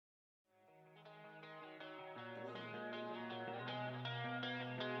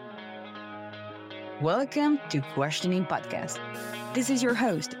Welcome to Questioning Podcast. This is your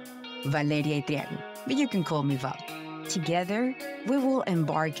host, Valeria Triago, but you can call me Val. Together, we will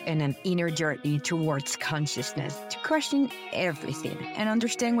embark on an inner journey towards consciousness to question everything and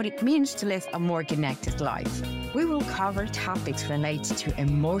understand what it means to live a more connected life. We will cover topics related to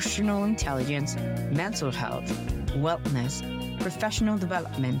emotional intelligence, mental health, wellness, professional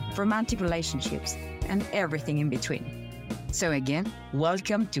development, romantic relationships, and everything in between. So again,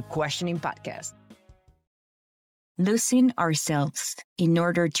 welcome to Questioning Podcast. Losing ourselves in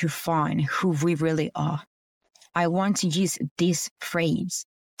order to find who we really are. I want to use this phrase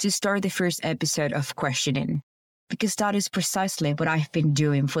to start the first episode of Questioning, because that is precisely what I've been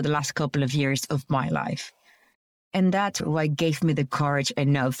doing for the last couple of years of my life. And that's what gave me the courage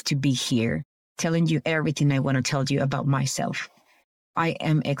enough to be here, telling you everything I want to tell you about myself. I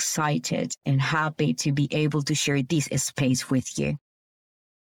am excited and happy to be able to share this space with you.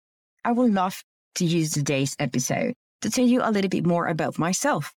 I would love to use today's episode to tell you a little bit more about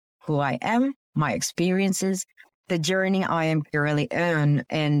myself, who I am, my experiences, the journey I am currently on,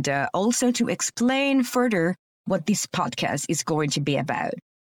 and also to explain further what this podcast is going to be about.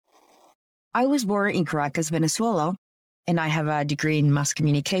 I was born in Caracas, Venezuela, and I have a degree in mass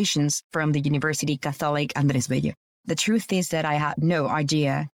communications from the University Catholic Andrés Bello. The truth is that I had no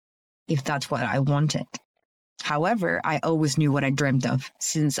idea if that's what I wanted. However, I always knew what I dreamed of.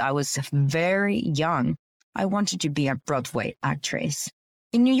 Since I was very young, I wanted to be a Broadway actress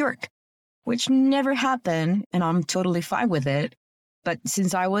in New York, which never happened, and I'm totally fine with it. But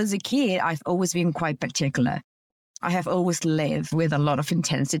since I was a kid, I've always been quite particular. I have always lived with a lot of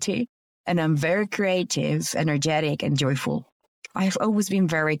intensity, and I'm very creative, energetic, and joyful. I have always been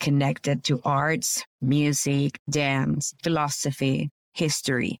very connected to arts, music, dance, philosophy,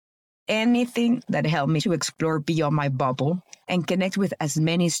 history. Anything that helped me to explore beyond my bubble and connect with as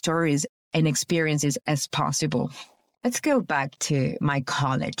many stories and experiences as possible. Let's go back to my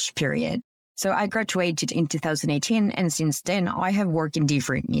college period. So I graduated in 2018, and since then I have worked in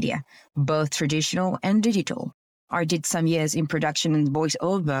different media, both traditional and digital. I did some years in production and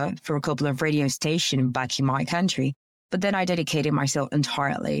voiceover for a couple of radio stations back in my country, but then I dedicated myself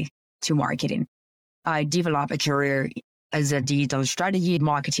entirely to marketing. I developed a career as a digital strategy,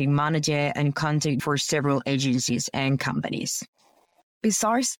 marketing manager, and content for several agencies and companies.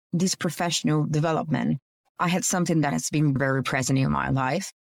 Besides this professional development, I had something that has been very present in my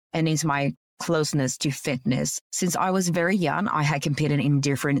life, and is my closeness to fitness. Since I was very young, I had competed in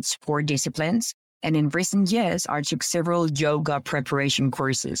different sport disciplines, and in recent years, I took several yoga preparation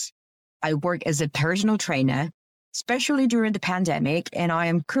courses. I work as a personal trainer, especially during the pandemic, and I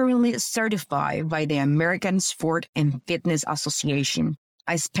am currently certified by the American Sport and Fitness Association.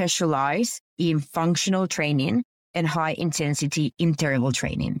 I specialize in functional training and high-intensity interval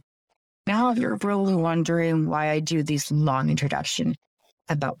training. Now, you're probably wondering why I do this long introduction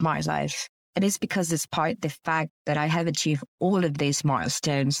about my life. And it's because despite the fact that I have achieved all of these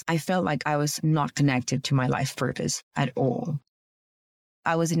milestones, I felt like I was not connected to my life purpose at all.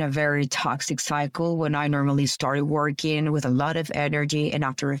 I was in a very toxic cycle when I normally started working with a lot of energy, and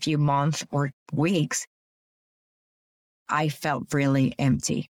after a few months or weeks, I felt really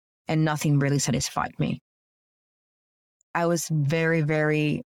empty and nothing really satisfied me. I was very,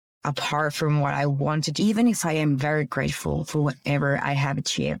 very apart from what I wanted, even if I am very grateful for whatever I have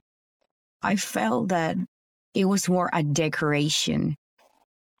achieved. I felt that it was more a decoration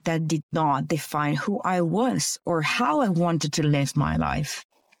that did not define who I was or how I wanted to live my life.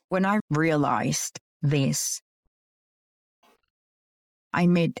 When I realized this, I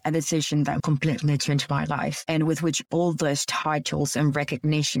made a decision that completely changed my life, and with which all those titles and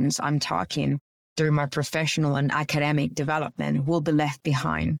recognitions I'm talking through my professional and academic development will be left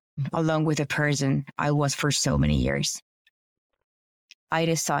behind, along with the person I was for so many years. I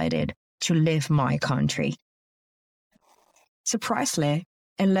decided to leave my country. Surprisingly,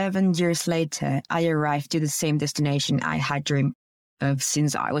 11 years later, I arrived to the same destination I had dreamed of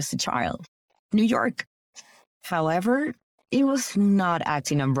since I was a child, New York. However, it was not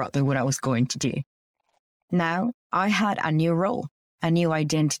acting on Broadway what I was going to do. Now, I had a new role, a new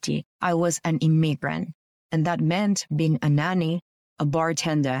identity. I was an immigrant, and that meant being a nanny, a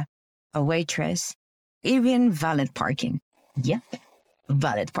bartender, a waitress, even valet parking. Yep,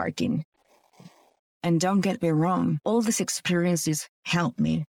 valet parking. And don't get me wrong, all these experiences helped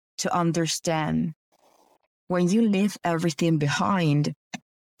me to understand when you leave everything behind,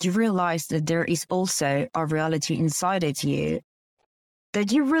 you realize that there is also a reality inside of you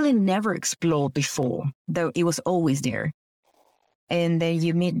that you really never explored before, though it was always there. And then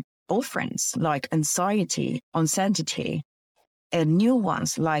you meet old friends like anxiety, uncertainty, and new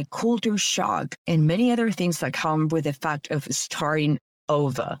ones like culture shock and many other things that come with the fact of starting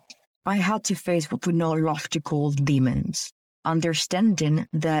over. I had to face what we now love to call demons, understanding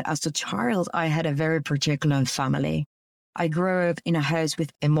that as a child, I had a very particular family. I grew up in a house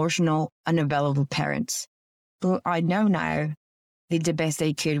with emotional, unavailable parents who I know now did the best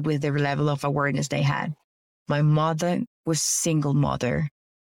they could with the level of awareness they had. My mother was a single mother,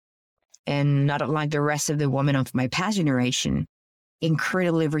 and not unlike the rest of the women of my past generation,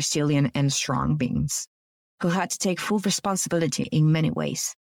 incredibly resilient and strong beings who had to take full responsibility in many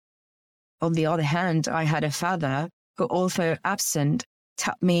ways. On the other hand, I had a father who, although absent,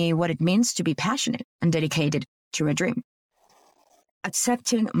 taught me what it means to be passionate and dedicated to a dream.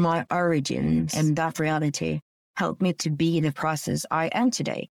 Accepting my origins and that reality helped me to be in the process I am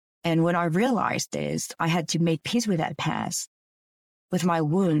today. And when I realized this, I had to make peace with that past, with my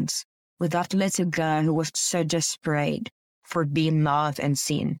wounds, with that little girl who was so desperate for being loved and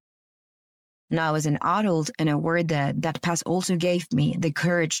seen. Now, as an adult and aware that past also gave me the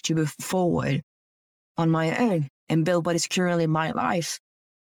courage to move forward on my own and build what is currently my life,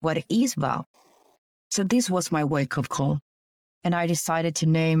 what it is about. So this was my wake-up call. And I decided to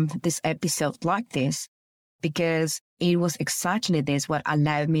name this episode like this because it was exactly this what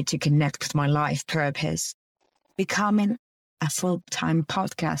allowed me to connect with my life purpose, becoming a full-time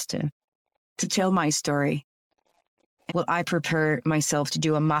podcaster to tell my story. Well, I prepared myself to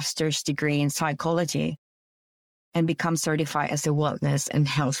do a master's degree in psychology and become certified as a wellness and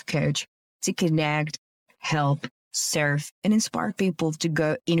health coach to connect, help, serve, and inspire people to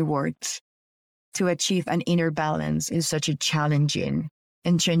go inwards to achieve an inner balance in such a challenging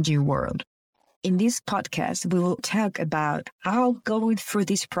and changing world. In this podcast, we will talk about how going through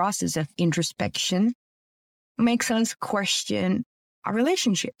this process of introspection makes us question our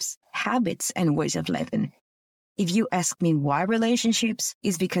relationships, habits, and ways of living. If you ask me why relationships,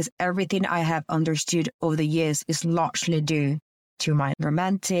 it's because everything I have understood over the years is largely due to my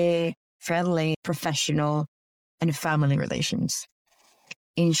romantic, friendly, professional, and family relations.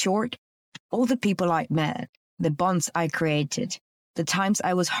 In short, all the people I met, the bonds I created, the times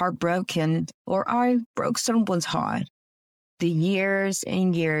I was heartbroken or I broke someone's heart, the years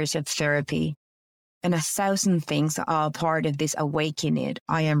and years of therapy, and 1,000 things are part of this awakening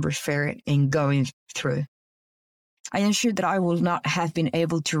I am referring and going through. I am sure that I would not have been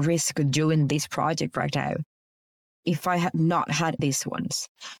able to risk doing this project right now if I had not had these ones.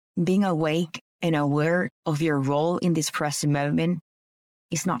 Being awake and aware of your role in this present moment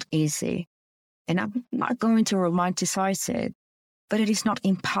is not easy. And I'm not going to romanticize it, but it is not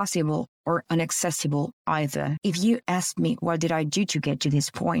impossible or inaccessible either. If you ask me, what did I do to get to this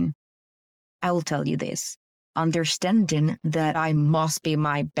point? I will tell you this, understanding that I must be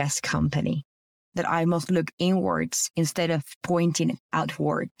my best company, that I must look inwards instead of pointing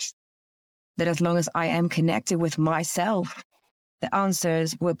outwards, that as long as I am connected with myself, the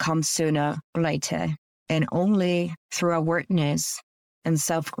answers will come sooner or later. And only through awareness and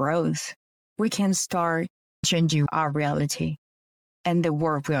self-growth, we can start changing our reality and the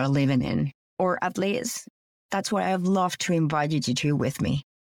world we are living in. Or at least, that's what I'd love to invite you to do with me.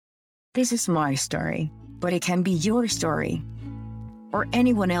 This is my story, but it can be your story or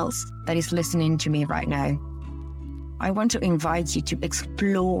anyone else that is listening to me right now. I want to invite you to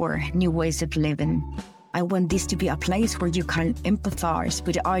explore new ways of living. I want this to be a place where you can empathize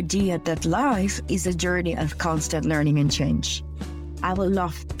with the idea that life is a journey of constant learning and change. I would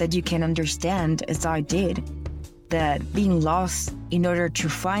love that you can understand, as I did, that being lost in order to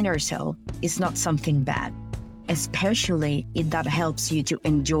find ourselves is not something bad, especially if that helps you to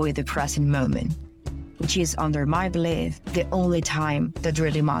enjoy the present moment, which is, under my belief, the only time that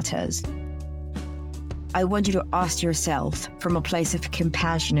really matters. I want you to ask yourself from a place of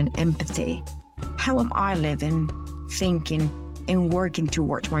compassion and empathy, how am I living, thinking, and working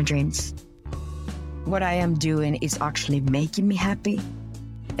towards my dreams? What I am doing is actually making me happy?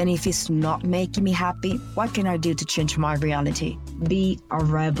 And if it's not making me happy, what can I do to change my reality? Be a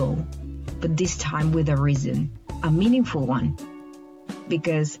rebel, but this time with a reason, a meaningful one.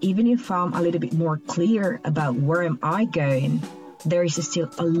 Because even if I'm a little bit more clear about where am I going, there is still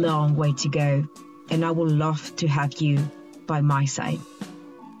a long way to go. And I would love to have you by my side.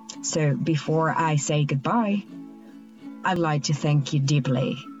 So before I say goodbye, I'd like to thank you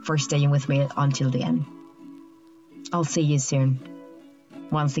deeply for staying with me until the end. I'll see you soon.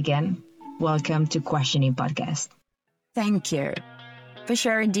 Once again, welcome to Questioning Podcast. Thank you for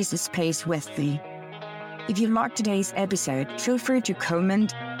sharing this space with me. If you liked today's episode, feel free to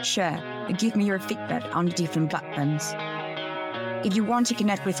comment, share, and give me your feedback on the different platforms. If you want to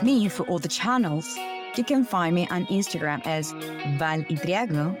connect with me through all the channels, You can find me on Instagram as Val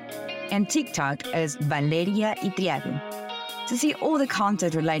Itriago and TikTok as Valeria Itriago to see all the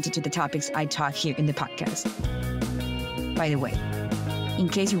content related to the topics I talk here in the podcast. By the way, in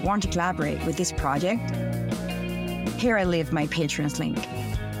case you want to collaborate with this project, here I leave my Patreon's link.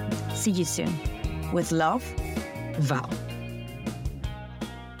 See you soon. With love, Val.